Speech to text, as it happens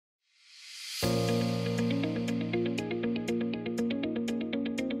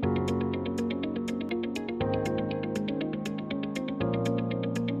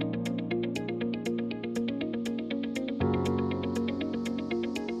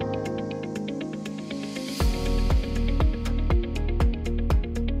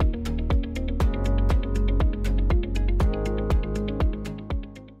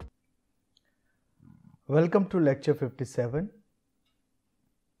Welcome to lecture 57.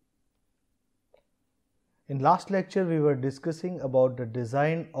 In last lecture we were discussing about the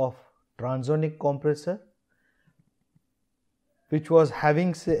design of transonic compressor which was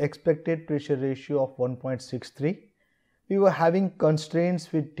having expected pressure ratio of 1.63. We were having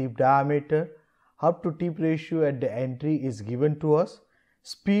constraints with tip diameter, hub to tip ratio at the entry is given to us,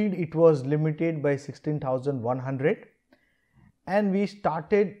 speed it was limited by 16,100, and we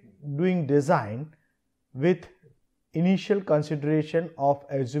started doing design with initial consideration of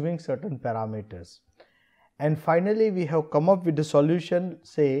assuming certain parameters, and finally we have come up with the solution,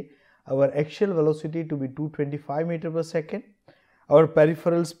 say our axial velocity to be 225 meter per second, our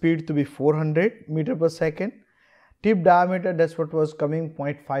peripheral speed to be 400 meter per second, tip diameter that's what was coming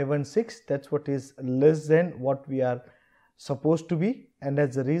 0.516, that's what is less than what we are supposed to be, and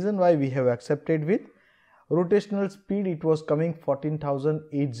that's the reason why we have accepted with rotational speed it was coming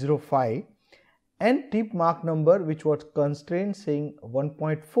 14,805, and tip Mach number which was constrained saying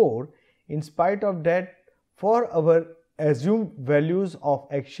 1.4. In spite of that, for our assumed values of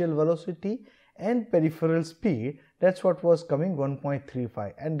axial velocity and peripheral speed, that's what was coming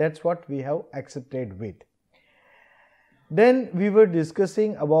 1.35, and that's what we have accepted with. Then we were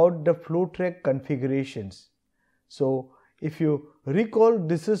discussing about the flow track configurations. So if you recall,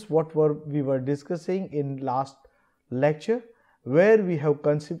 this is what we were discussing in last lecture, where we have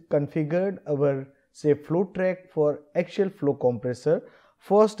configured our say flow track for axial flow compressor.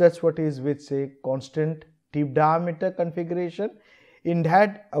 First, that's what is with say constant tip diameter configuration. In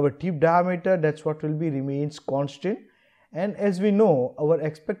that, our tip diameter that's what will be remains constant, and as we know our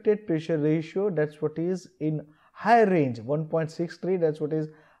expected pressure ratio that's what is in higher range 1.63, that's what is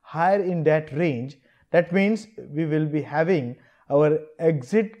higher in that range. That means we will be having our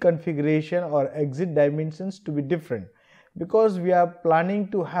exit configuration or exit dimensions to be different, because we are planning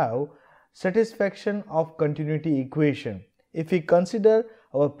to have satisfaction of continuity equation. If we consider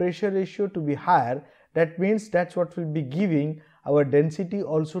our pressure ratio to be higher, that means that's what will be giving our density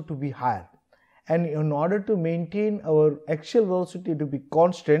also to be higher, and in order to maintain our axial velocity to be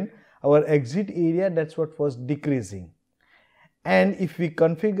constant, our exit area that's what was decreasing. And if we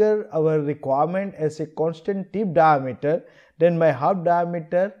configure our requirement as a constant tip diameter, then my hub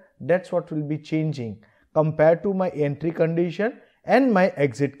diameter that's what will be changing compared to my entry condition and my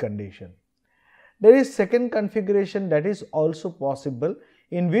exit condition. There is second configuration that is also possible,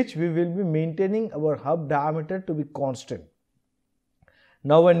 in which we will be maintaining our hub diameter to be constant.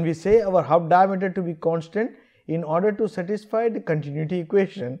 Now when we say our hub diameter to be constant, in order to satisfy the continuity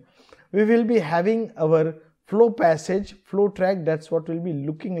equation, we will be having our flow passage, flow track that's what will be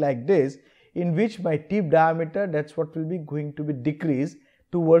looking like this, in which my tip diameter that's what will be going to be decreased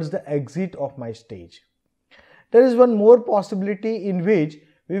towards the exit of my stage. There is one more possibility in which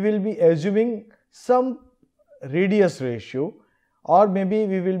we will be assuming some radius ratio, or maybe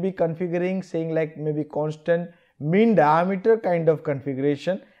we will be configuring saying like maybe constant mean diameter kind of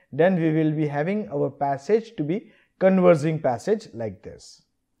configuration. Then we will be having our passage to be converging passage like this.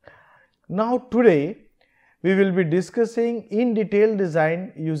 Now today we will be discussing in detail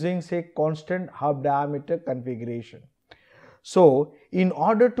design using say constant hub diameter configuration. So in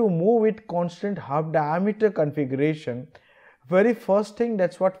order to move with constant hub diameter configuration, very first thing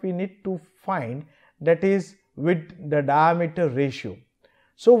that's what we need to find, that is with the diameter ratio.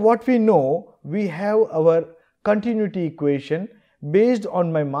 So what we know, we have our continuity equation based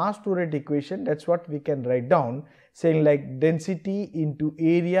on my mass flow rate equation, that's what we can write down saying like density into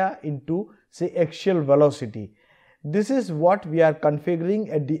area into say axial velocity. This is what we are configuring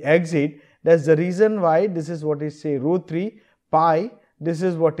at the exit. That's the reason why this is what is say rho 3 pi, this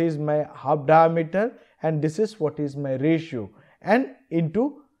is what is my hub diameter, and this is what is my ratio, and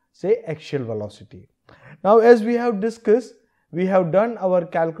into say axial velocity. Now as we have discussed, we have done our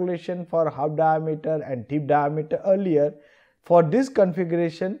calculation for hub diameter and tip diameter earlier. For this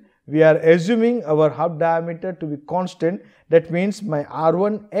configuration we are assuming our hub diameter to be constant, that means my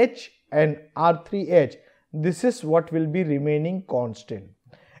R1h and R3h, this is what will be remaining constant,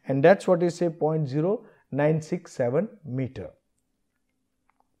 and that's what is say 0.0967 meter.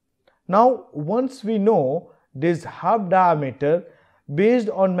 Now once we know this hub diameter, based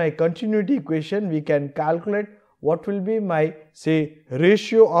on my continuity equation we can calculate what will be my say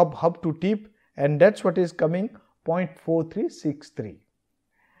ratio of hub to tip, and that's what is coming 0.4363.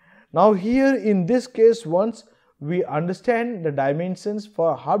 Now here in this case, once we understand the dimensions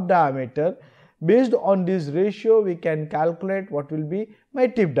for hub diameter, based on this ratio we can calculate what will be my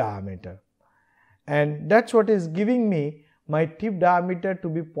tip diameter, and that's what is giving me my tip diameter to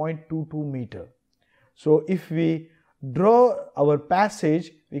be 0.22 meter. So if we draw our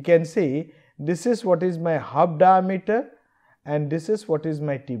passage, we can say this is what is my hub diameter and this is what is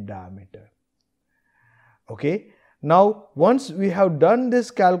my tip diameter. Okay. Now, once we have done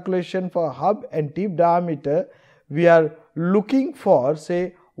this calculation for hub and tip diameter, we are looking for,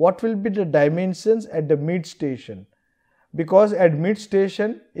 say, what will be the dimensions at the mid station. Because at mid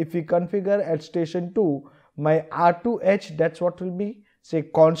station, if we configure at station 2, my R2H, that's what will be, say,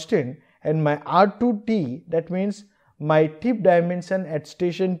 constant, and my R2T, that means my tip dimension at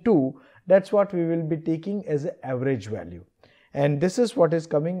station 2, that's what we will be taking as an average value. And this is what is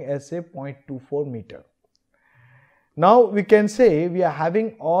coming as a 0.24 meter. Now, we can say we are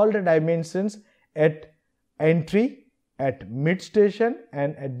having all the dimensions at entry, at mid station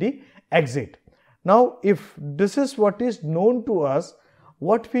and at the exit. Now, if this is what is known to us,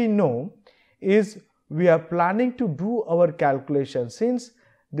 what we know is we are planning to do our calculation. Since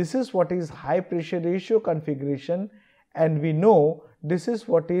this is what is high pressure ratio configuration and we know this is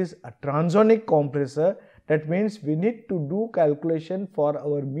what is a transonic compressor, that means we need to do calculation for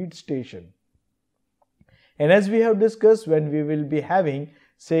our mid station. And as we have discussed, when we will be having,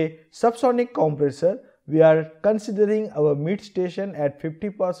 say, subsonic compressor, we are considering our mid station at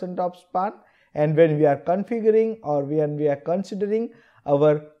 50% of span, and when we are configuring or when we are considering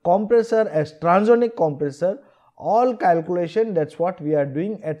our compressor as transonic compressor, all calculation, that's what we are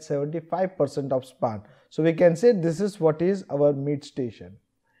doing at 75% of span. So we can say this is what is our mid station.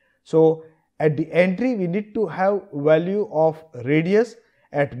 So at the entry we need to have value of radius.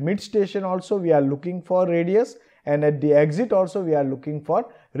 At mid station also we are looking for radius, and at the exit also we are looking for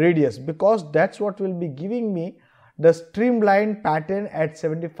radius, because that's what will be giving me the streamlined pattern at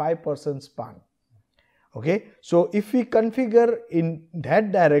 75% span. Okay, so if we configure in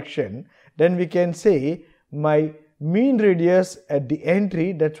that direction, then we can say my mean radius at the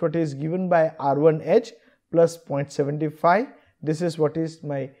entry, that's what is given by R1H plus 0.75. This is what is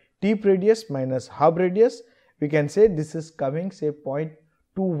my tip radius minus hub radius. We can say this is coming, say,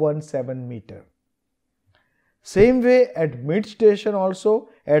 0.217 meter. Same way at mid station also,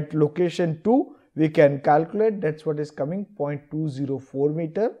 at location 2 we can calculate, that's what is coming, 0.204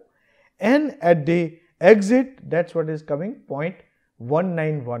 meter, and at the exit, that's what is coming,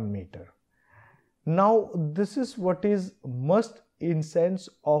 0.191 meter. Now, this is what is must in sense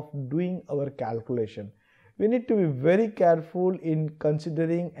of doing our calculation. We need to be very careful in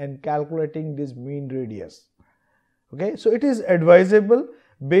considering and calculating this mean radius. Okay, so it is advisable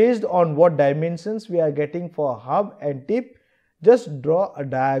based on what dimensions we are getting for hub and tip, just draw a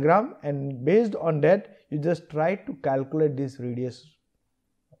diagram, and based on that you just try to calculate this radius.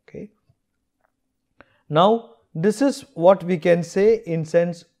 Okay. Now, this is what we can say in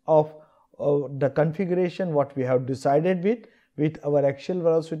sense of the configuration what we have decided with our axial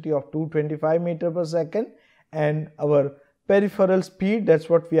velocity of 225 meter per second and our peripheral speed, that's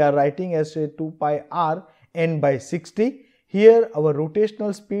what we are writing as a 2 pi r n by 60. Here our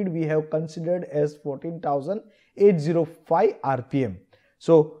rotational speed we have considered as 14,805 rpm.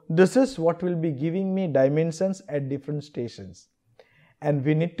 So this is what will be giving me dimensions at different stations, and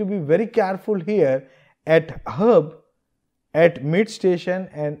we need to be very careful here at hub, at mid station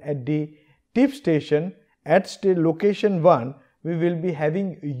and at the tip station. At location 1 we will be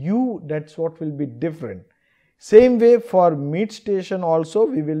having u, that's what will be different. Same way for mid station also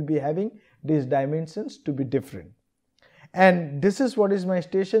we will be having these dimensions to be different. And this is what is my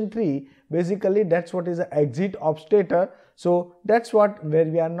station 3, basically that's what is the exit of stator. So that's what where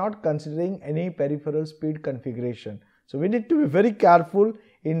we are not considering any peripheral speed configuration. So we need to be very careful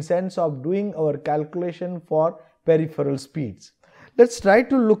in sense of doing our calculation for peripheral speeds. Let's try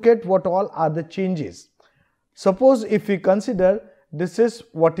to look at what all are the changes. Suppose if we consider this is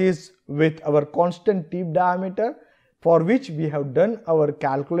what is with our constant tip diameter, for which we have done our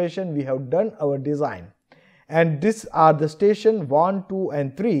calculation, we have done our design, and these are the station 1, 2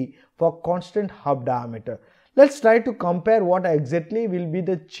 and 3 for constant hub diameter. Let's try to compare what exactly will be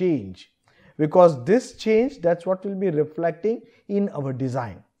the change, because this change, that's what will be reflecting in our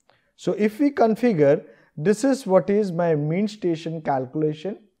design. So if we configure, this is what is my mean station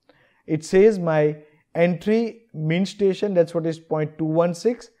calculation. It says my entry mean station, that's what is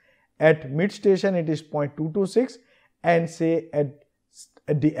 0.216, at mid station it is 0.226, and say at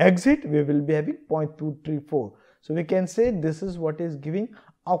the exit we will be having 0.234. So we can say this is what is giving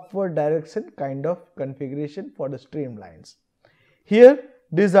upward direction kind of configuration for the streamlines. Here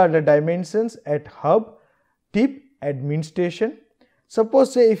these are the dimensions at hub, tip, at mean station.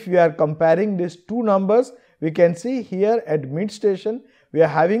 Suppose say if we are comparing these two numbers, we can see here at mid station we are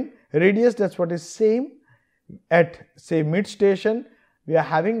having radius, that's what is same. At say mid station we are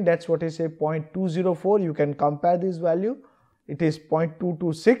having, that's what is say 0.204. You can compare this value, it is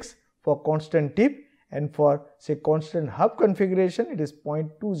 0.226 for constant tip, and for say constant hub configuration it is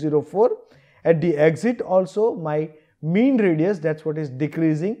 0.204. At the exit also my mean radius, that's what is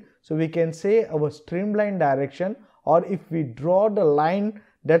decreasing. So we can say our streamline direction, or if we draw the line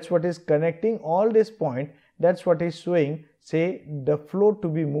that's what is connecting all this point, that's what is showing say the flow to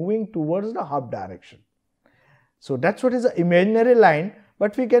be moving towards the hub direction. So that's what is the imaginary line,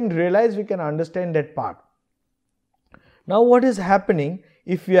 but we can realize, we can understand that part. Now what is happening,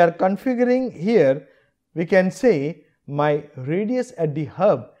 if we are configuring here, we can say my radius at the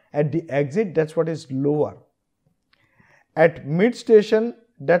hub, at the exit, that's what is lower. At mid station,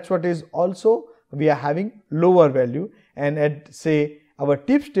 that's what is also we are having lower value, and at say our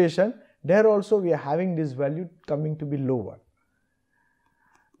tip station, there also we are having this value coming to be lower.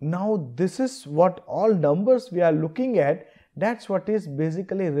 Now this is what all numbers we are looking at, that's what is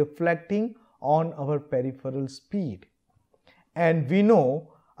basically reflecting on our peripheral speed. And we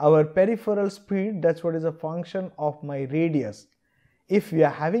know our peripheral speed, that's what is a function of my radius. If we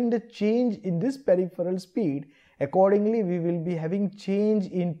are having the change in this peripheral speed, accordingly we will be having change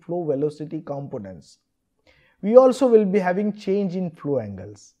in flow velocity components. We also will be having change in flow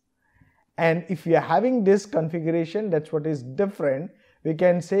angles. And if we are having this configuration, that's what is different, we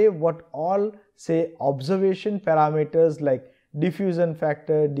can say what all say observation parameters like diffusion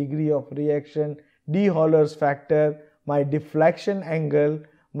factor, degree of reaction, de Holler's factor, my deflection angle,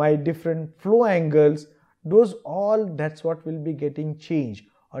 my different flow angles, those all, that's what will be getting changed,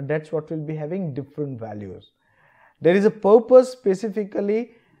 or that's what will be having different values. There is a purpose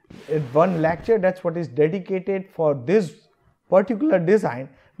specifically in one lecture, that's what is dedicated for this particular design,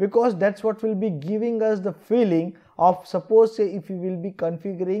 because that's what will be giving us the feeling of, suppose say if we will be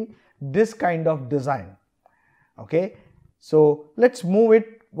configuring this kind of design. Okay, so let's move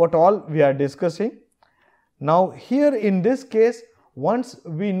it what all we are discussing. Now here in this case, once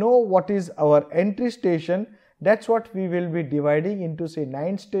we know what is our entry station, that's what we will be dividing into say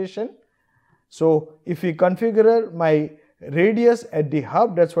 9 station. So if we configure my radius at the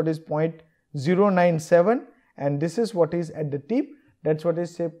hub, that's what is 0.097, and this is what is at the tip, that's what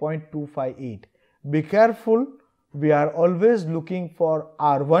is say 0.258. Be careful, we are always looking for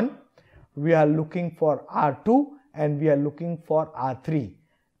R1, we are looking for R2, and we are looking for R3.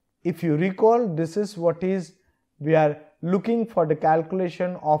 If you recall, this is what is we are looking for the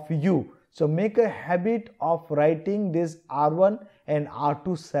calculation of U. So make a habit of writing this R1 and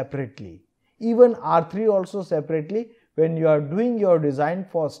R2 separately, even R3 also separately when you are doing your design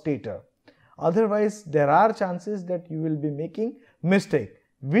for stator. Otherwise there are chances that you will be making mistake.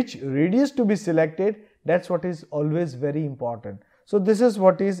 Which radius to be selected, that's what is always very important. So this is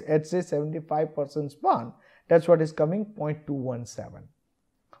what is at say 75% span, that's what is coming 0.217.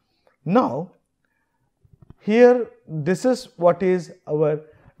 Now here this is what is our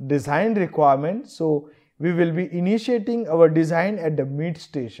design requirement. So we will be initiating our design at the mid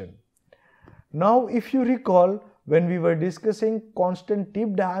station. Now if you recall, when we were discussing constant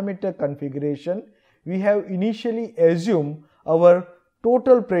tip diameter configuration, we have initially assumed our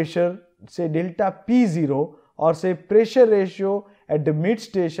total pressure say delta P0, or say pressure ratio at the mid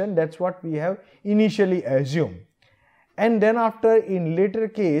station, that's what we have initially assumed. And then after in later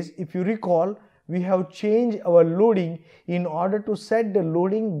case, if you recall, we have changed our loading in order to set the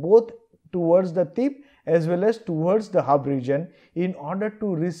loading both towards the tip as well as towards the hub region in order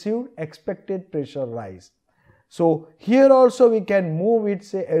to receive expected pressure rise. So here also we can move it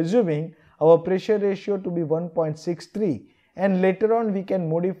say assuming our pressure ratio to be 1.63, and later on we can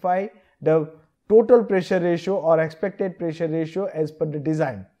modify the total pressure ratio or expected pressure ratio as per the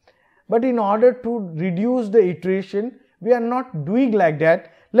design. But in order to reduce the iteration, we are not doing like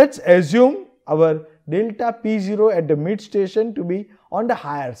that. Let's assume our delta P0 at the mid station to be on the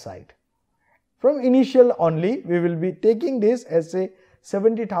higher side. From initial only, we will be taking this as a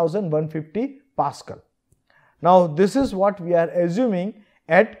 70,150 Pascal. Now this is what we are assuming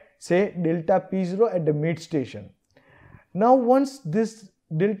at say delta P0 at the mid station. Now once this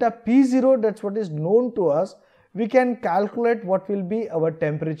delta P0, that's what is known to us, we can calculate what will be our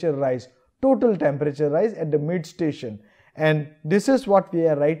temperature rise, total temperature rise at the mid station, and this is what we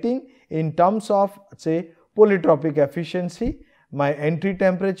are writing in terms of say polytropic efficiency, my entry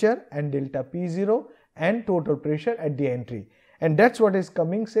temperature and delta P0 and total pressure at the entry, and that's what is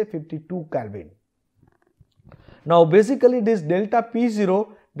coming say 52 Kelvin. Now basically this delta P0,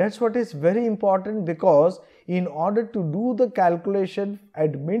 that's what is very important, because in order to do the calculation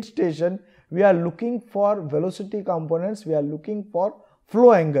at mid station, we are looking for velocity components, we are looking for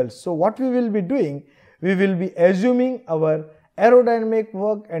flow angles. So what we will be doing, we will be assuming our aerodynamic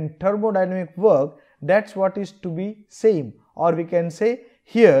work and thermodynamic work, that's what is to be same, or we can say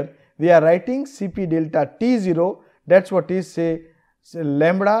here we are writing Cp delta T0, that's what is say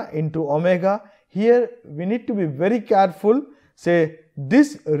lambda into omega. Here we need to be very careful, say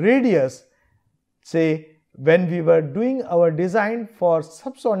this radius, say when we were doing our design for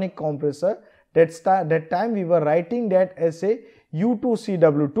subsonic compressor, that time we were writing that as a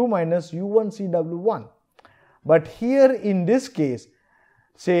U2CW2 minus U1CW1. But here in this case,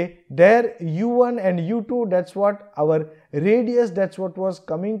 say there U1 and U2, that's what our radius, that's what was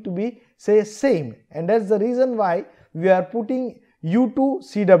coming to be say same, and that's the reason why we are putting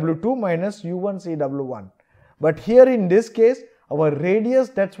U2CW2 minus U1CW1. But here in this case our radius,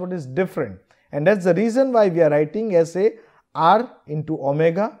 that's what is different, and that's the reason why we are writing as a R into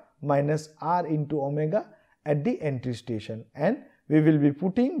omega minus R into omega at the entry station, and we will be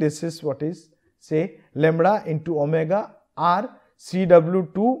putting this is what is say lambda into omega R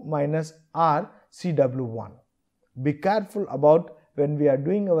CW2 minus R CW1. Be careful about when we are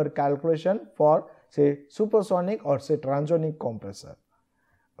doing our calculation for say supersonic or say transonic compressor.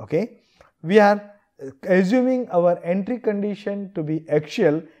 Okay, we are assuming our entry condition to be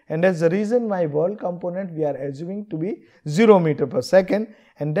axial, and that's the reason my whirl component we are assuming to be 0 meter per second,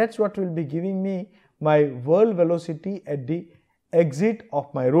 and that's what will be giving me my whirl velocity at the exit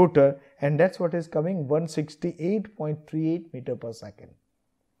of my rotor, and that's what is coming 168.38 meter per second.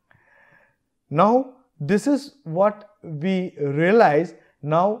 Now this is what we realize.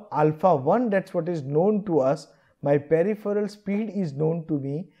 Now alpha 1, that's what is known to us, my peripheral speed is known to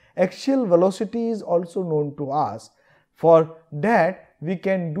me, axial velocity is also known to us. For that we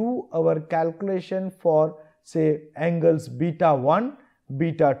can do our calculation for say angles beta 1,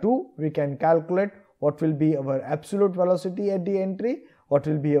 beta 2, we can calculate what will be our absolute velocity at the entry, what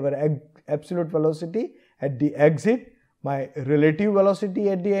will be our absolute velocity at the exit, my relative velocity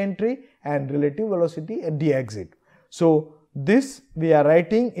at the entry and relative velocity at the exit. So this we are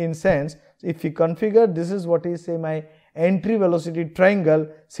writing in sense, if we configure this is what is say my entry velocity triangle,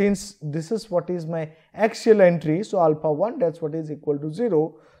 since this is what is my axial entry, so alpha 1 that's what is equal to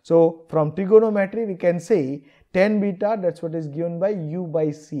 0. So from trigonometry we can say tan beta, that's what is given by U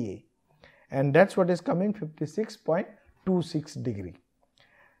by Ca, and that's what is coming 56.26 degree.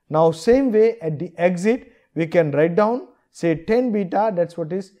 Now same way at the exit we can write down say tan beta, that's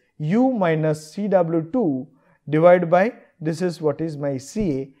what is U minus CW2 divided by this is what is my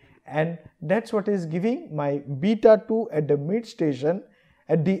Ca, and that's what is giving my beta 2 at the mid station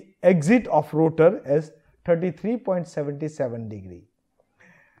at the exit of rotor as 33.77 degree.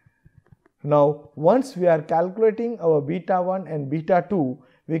 Now once we are calculating our beta 1 and beta 2,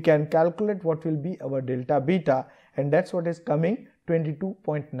 we can calculate what will be our delta beta, and that's what is coming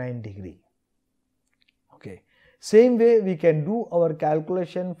 22.9 degree. Okay, same way we can do our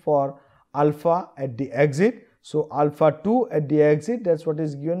calculation for alpha at the exit. So alpha 2 at the exit, that's what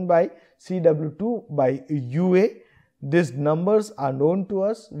is given by CW2 by UA. These numbers are known to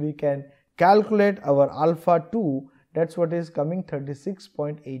us, we can calculate our alpha 2, that's what is coming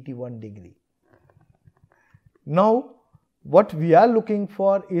 36.81 degree. Now what we are looking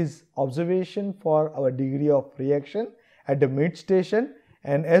for is observation for our degree of reaction at the mid station,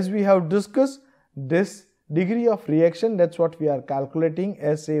 and as we have discussed this degree of reaction, that's what we are calculating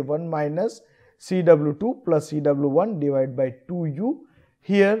as a 1 minus CW2 plus CW1 divided by 2U.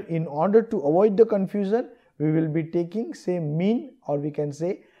 Here in order to avoid the confusion we will be taking say mean or we can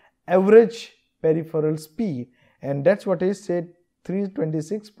say average peripheral speed, and that's what is say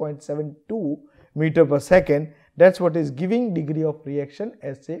 326.72 meter per second, that's what is giving degree of reaction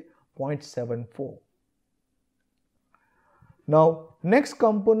as a 0.74. Now next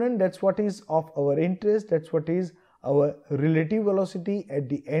component, that's what is of our interest, that's what is our relative velocity at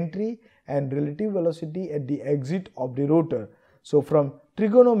the entry and relative velocity at the exit of the rotor. So from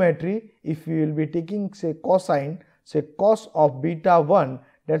trigonometry, if we will be taking say cosine, say cos of beta 1,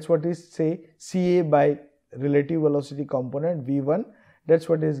 that's what is say Ca by relative velocity component V1, that's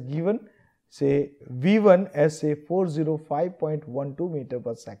what is given say V1 as say 405.12 meter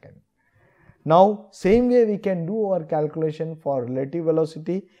per second. Now same way we can do our calculation for relative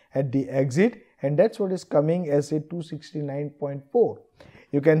velocity at the exit, and that's what is coming as a 269.4.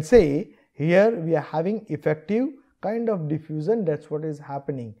 You can say here we are having effective kind of diffusion, that's what is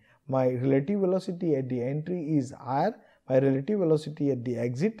happening. My relative velocity at the entry is higher, my relative velocity at the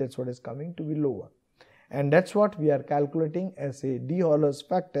exit, that's what is coming to be lower, and that's what we are calculating as a de Haulers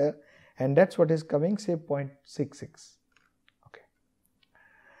factor, and that's what is coming say 0.66. Okay.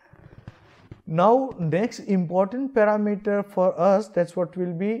 Now next important parameter for us, that's what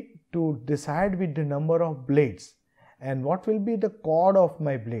will be to decide with the number of blades and what will be the chord of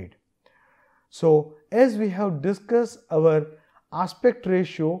my blade. So as we have discussed our aspect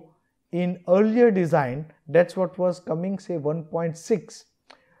ratio in earlier design, that's what was coming, say 1.6.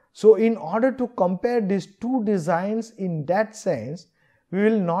 So in order to compare these two designs in that sense, we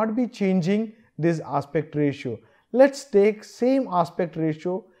will not be changing this aspect ratio. Let's take same aspect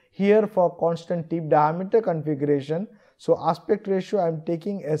ratio here for constant tip diameter configuration. So aspect ratio I am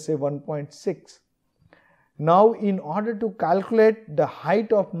taking as a 1.6. Now in order to calculate the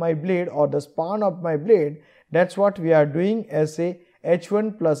height of my blade or the span of my blade, that's what we are doing as a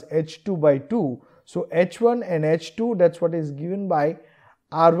h1 plus h2 by 2. So h1 and h2, that's what is given by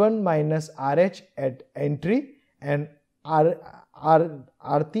r1 minus rh at entry and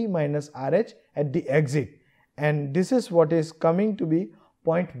rt minus rh at the exit, and this is what is coming to be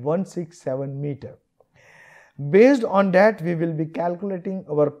 0.167 meter. Based on that, we will be calculating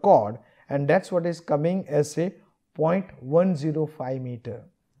our chord, and that's what is coming as a 0.105 meter.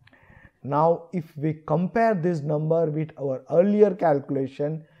 Now if we compare this number with our earlier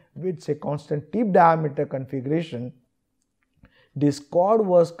calculation with say constant tip diameter configuration, this chord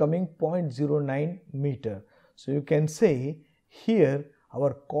was coming 0.09 meter. So you can say here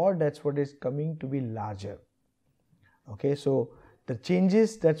our chord, that's what is coming to be larger. Okay, so the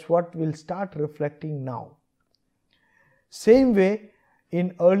changes, that's what will start reflecting now. Same way,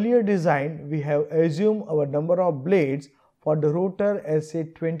 in earlier design we have assumed our number of blades for the rotor as say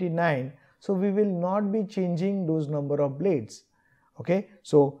 29. So we will not be changing those number of blades. Okay,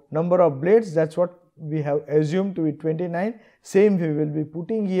 so number of blades, that's what we have assumed to be 29. Same we will be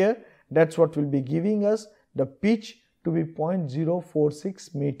putting here, that's what will be giving us the pitch to be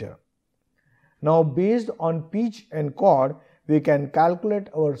 0.046 meter. Now based on pitch and chord, we can calculate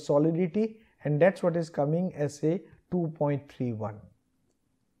our solidity, and that's what is coming as a 2.31.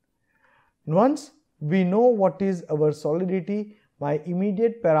 Once we know what is our solidity, my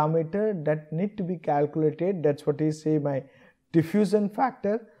immediate parameter that need to be calculated, that's what is say my diffusion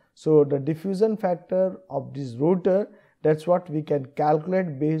factor. So the diffusion factor of this rotor, that's what we can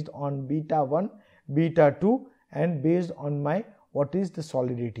calculate based on beta 1, beta 2, and based on my what is the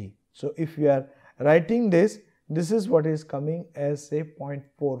solidity. So if we are writing this, this is what is coming as say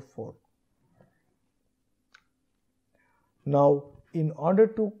 0.44. Now in order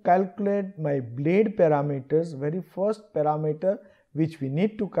to calculate my blade parameters, very first parameter which we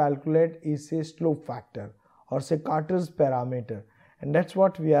need to calculate is say slope factor or say Carter's parameter, and that's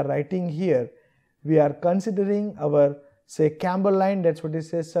what we are writing here. We are considering our say camber line, that's what is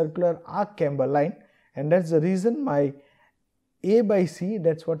say circular arc camber line, and that's the reason my A by C,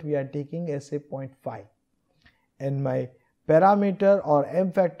 that's what we are taking as a 0.5, and my parameter or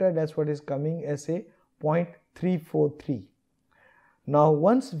M factor, that's what is coming as a 0.343. Now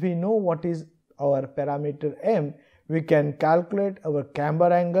once we know what is our parameter M, we can calculate our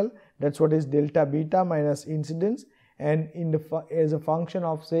camber angle, that's what is delta beta minus incidence, and in the as a function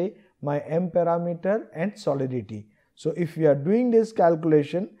of say my M parameter and solidity. So if we are doing this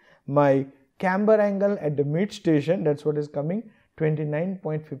calculation, my camber angle at the mid station, that's what is coming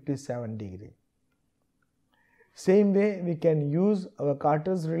 29.57 degree. Same way we can use our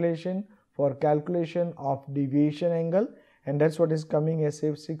Carter's relation for calculation of deviation angle, and that's what is coming as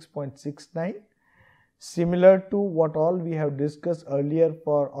 6.69. Similar to what all we have discussed earlier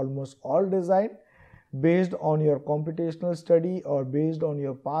for almost all design, based on your computational study or based on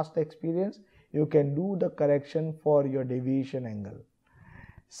your past experience, you can do the correction for your deviation angle.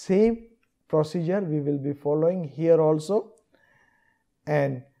 Same procedure we will be following here also,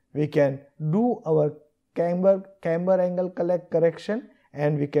 and we can do our camber angle correction,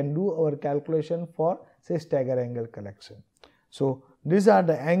 and we can do our calculation for say stagger angle correction. So these are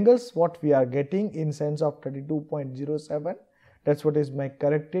the angles what we are getting in sense of 32.07, that's what is my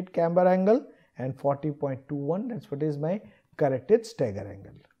corrected camber angle, and 40.21, that's what is my corrected stagger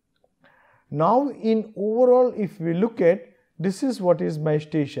angle. Now in overall, if we look at, this is what is my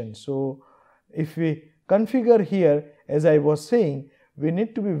station. So if we configure here, as I was saying, we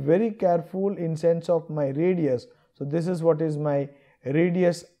need to be very careful in sense of my radius. So this is what is my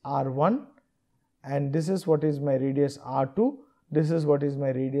radius R1, and this is what is my radius R2, this is what is my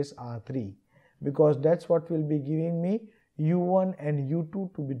radius R3, because that's what will be giving me U1 and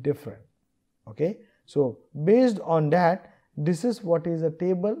U2 to be different. Okay, so based on that, this is what is a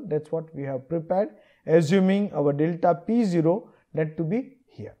table, that's what we have prepared, assuming our delta P0 that to be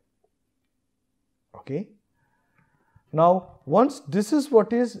here. Okay, now once this is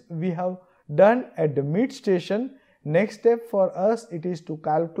what is we have done at the mid station, next step for us it is to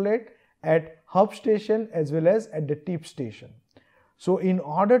calculate at hub station as well as at the tip station. So in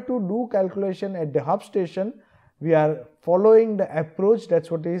order to do calculation at the hub station, we are following the approach,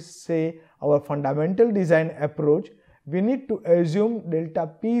 that's what is say our fundamental design approach, we need to assume delta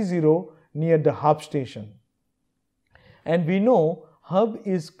P0 near the hub station. And we know hub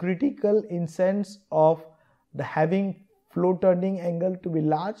is critical in sense of the having flow turning angle to be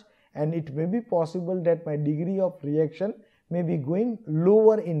large, and it may be possible that my degree of reaction may be going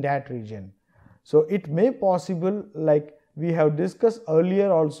lower in that region. So it may possible, like we have discussed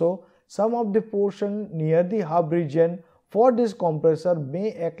earlier also, some of the portion near the hub region for this compressor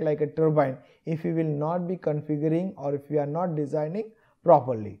may act like a turbine if we will not be configuring or if we are not designing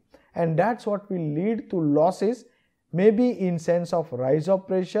properly, and that's what will lead to losses, maybe in sense of rise of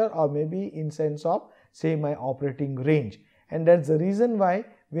pressure or maybe in sense of say my operating range. And that's the reason why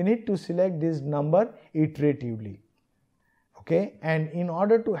we need to select this number iteratively. Okay, and in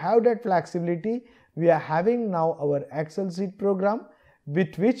order to have that flexibility, we are having now our Excel sheet program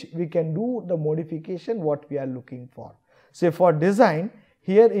with which we can do the modification what we are looking for. Say for design,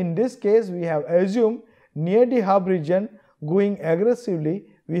 here in this case we have assumed near the hub region going aggressively,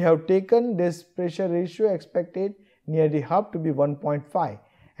 we have taken this pressure ratio expected near the hub to be 1.5,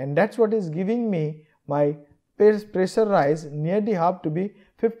 and that's what is giving me my pressure rise near the hub to be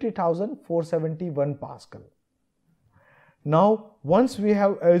 50,471 Pascal. Now once we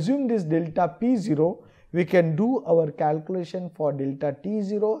have assumed this delta P0, we can do our calculation for delta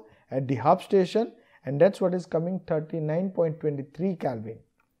T0 at the hub station, and that's what is coming 39.23 Kelvin.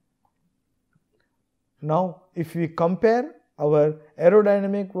 Now if we compare our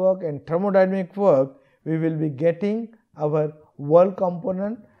aerodynamic work and thermodynamic work, we will be getting our work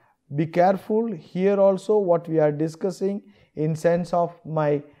component. Be careful here also what we are discussing in sense of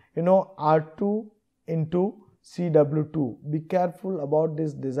my R2 into CW2. Be careful about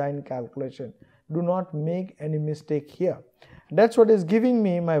this design calculation. Do not make any mistake here. That's what is giving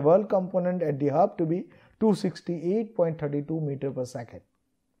me my work component at the hub to be 268.32 meter per second.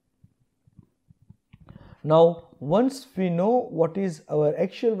 Now once we know what is our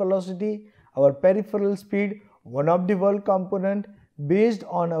actual velocity, our peripheral speed, one of the work component based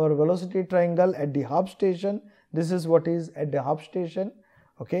on our velocity triangle at the hub station, this is what is at the hub station.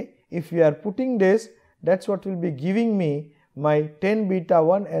 Okay, if we are putting this, that's what will be giving me my 10 beta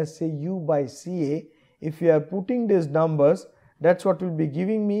 1 as say u by Ca. If we are putting these numbers, that's what will be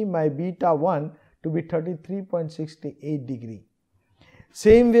giving me my beta 1 to be 33.68 degree.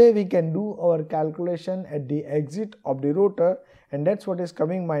 Same way we can do our calculation at the exit of the rotor, and that's what is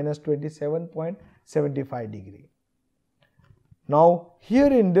coming minus 27.75 degree. Now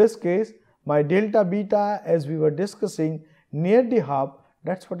here in this case, my delta beta as we were discussing near the hub,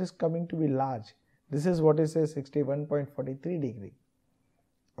 that's what is coming to be large. This is what is a 61.43 degree.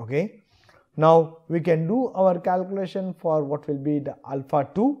 Okay. Now we can do our calculation for what will be the alpha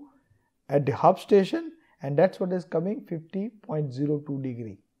 2 at the hub station, and that's what is coming 50.02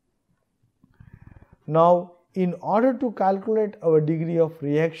 degree. Now in order to calculate our degree of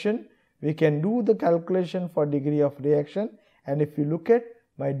reaction, we can do the calculation for degree of reaction, and if you look at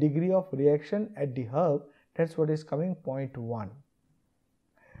my degree of reaction at the hub, that's what is coming 0.1.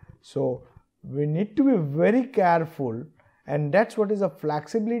 So we need to be very careful, and that's what is a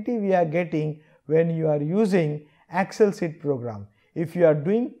flexibility we are getting when you are using Excel sheet program. If you are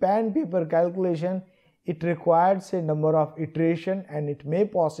doing pen paper calculation, it requires a number of iteration, and it may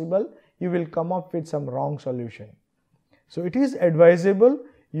possible you will come up with some wrong solution. So it is advisable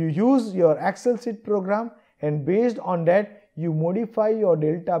you use your Excel sheet program, and based on that you modify your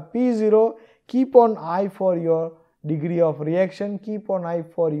delta P0. Keep on eye for your degree of reaction, keep on eye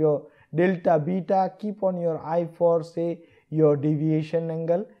for your delta beta, keep on your eye for say your deviation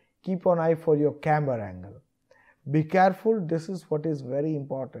angle, keep on eye for your camber angle. Be careful, this is what is very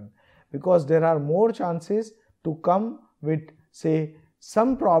important, because there are more chances to come with say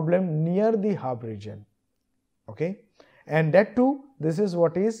some problem near the hub region. Okay, and that too, this is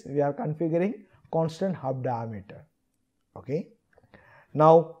what is we are configuring constant hub diameter. Okay.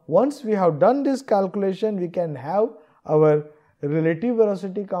 Now once we have done this calculation, we can have our relative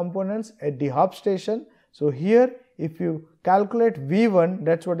velocity components at the hub station. So here if you calculate V1,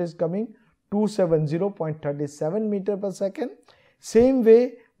 that's what is coming 270.37 meter per second. Same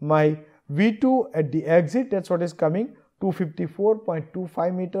way my V2 at the exit, that's what is coming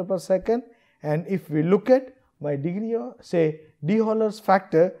 254.25 meter per second. And if we look at my degree of say de Holler's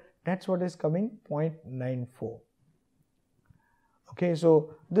factor, that's what is coming 0.94. Okay,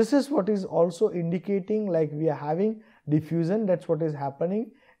 so this is what is also indicating like we are having diffusion, that's what is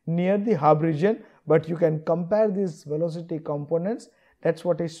happening near the hub region, but you can compare these velocity components, that's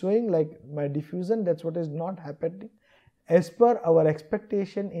what is showing like my diffusion, that's what is not happening as per our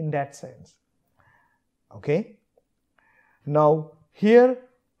expectation in that sense. Okay. Now here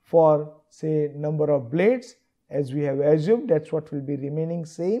for say number of blades as we have assumed, that's what will be remaining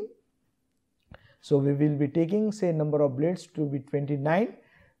same. So we will be taking say number of blades to be 29.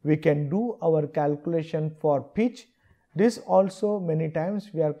 We can do our calculation for pitch. This also many times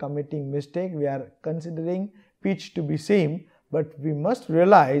we are committing mistake. We are considering pitch to be same, but we must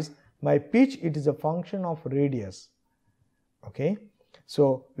realize my pitch, it is a function of radius. Okay,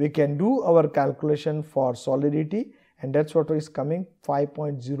 so we can do our calculation for solidity, and that's what is coming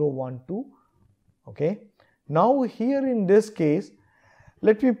 5.012. Okay, now here in this case,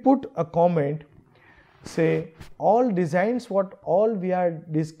 let me put a comment. Say all designs what all we are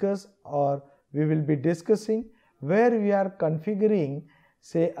discuss or we will be discussing, where we are configuring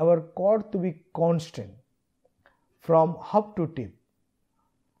say our chord to be constant from hub to tip.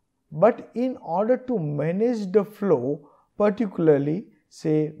 But in order to manage the flow, particularly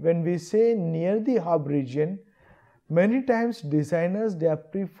say when we say near the hub region, many times designers they are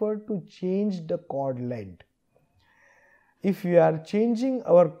prefer to change the chord length. If we are changing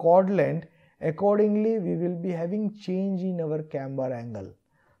our chord length, accordingly we will be having change in our camber angle.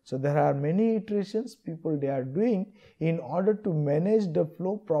 So there are many iterations people they are doing in order to manage the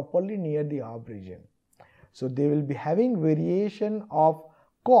flow properly near the hub region. So they will be having variation of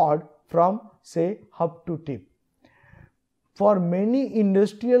chord from say hub to tip. For many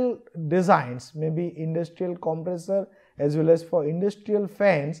industrial designs, maybe industrial compressor as well as for industrial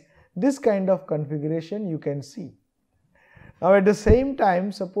fans, this kind of configuration you can see. Now at the same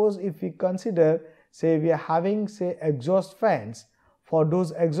time, suppose if we consider say we are having say exhaust fans, for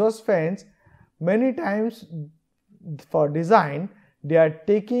those exhaust fans many times for design they are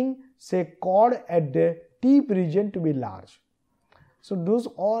taking say chord at the tip region to be large. So those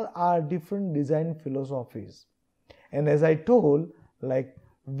all are different design philosophies, and as I told, like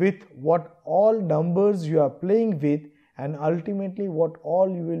with what all numbers you are playing with and ultimately what all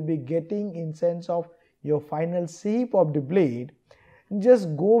you will be getting in sense of your final shape of the blade,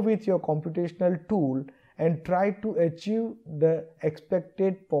 just go with your computational tool and try to achieve the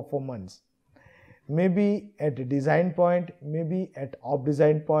expected performance. Maybe at a design point, maybe at off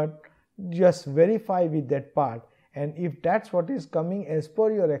design point, just verify with that part, and if that's what is coming as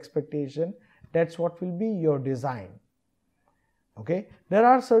per your expectation, that's what will be your design. Okay, there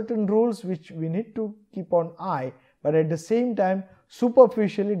are certain rules which we need to keep on eye, but at the same time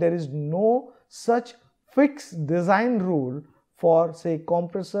superficially there is no such fixed design rule for say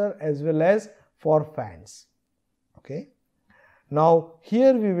compressor as well as for fans. Okay, now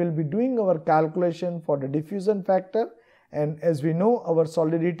here we will be doing our calculation for the diffusion factor, and as we know our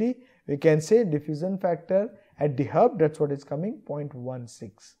solidity, we can say diffusion factor at the hub, that's what is coming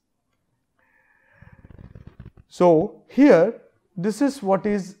 0.16. So here this is what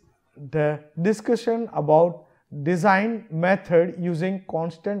is the discussion about design method using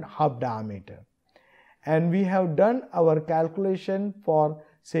constant hub diameter, and we have done our calculation for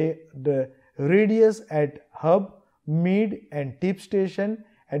say the radius at hub, mid and tip station,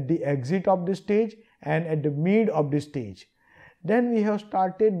 at the exit of the stage and at the mid of the stage. Then we have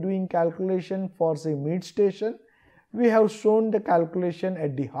started doing calculation for say mid station. We have shown the calculation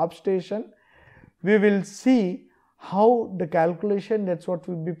at the hub station. We will see how the calculation, that's what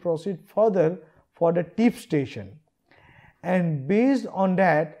will be proceed further for the tip station, and based on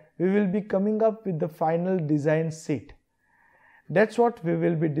that we will be coming up with the final design sheet. That's what we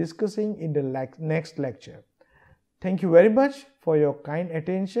will be discussing in the next lecture. Thank you very much for your kind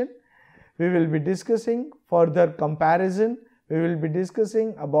attention. We will be discussing further comparison. We will be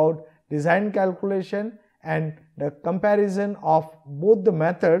discussing about design calculation and the comparison of both the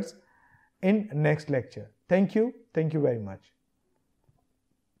methods in next lecture. Thank you very much.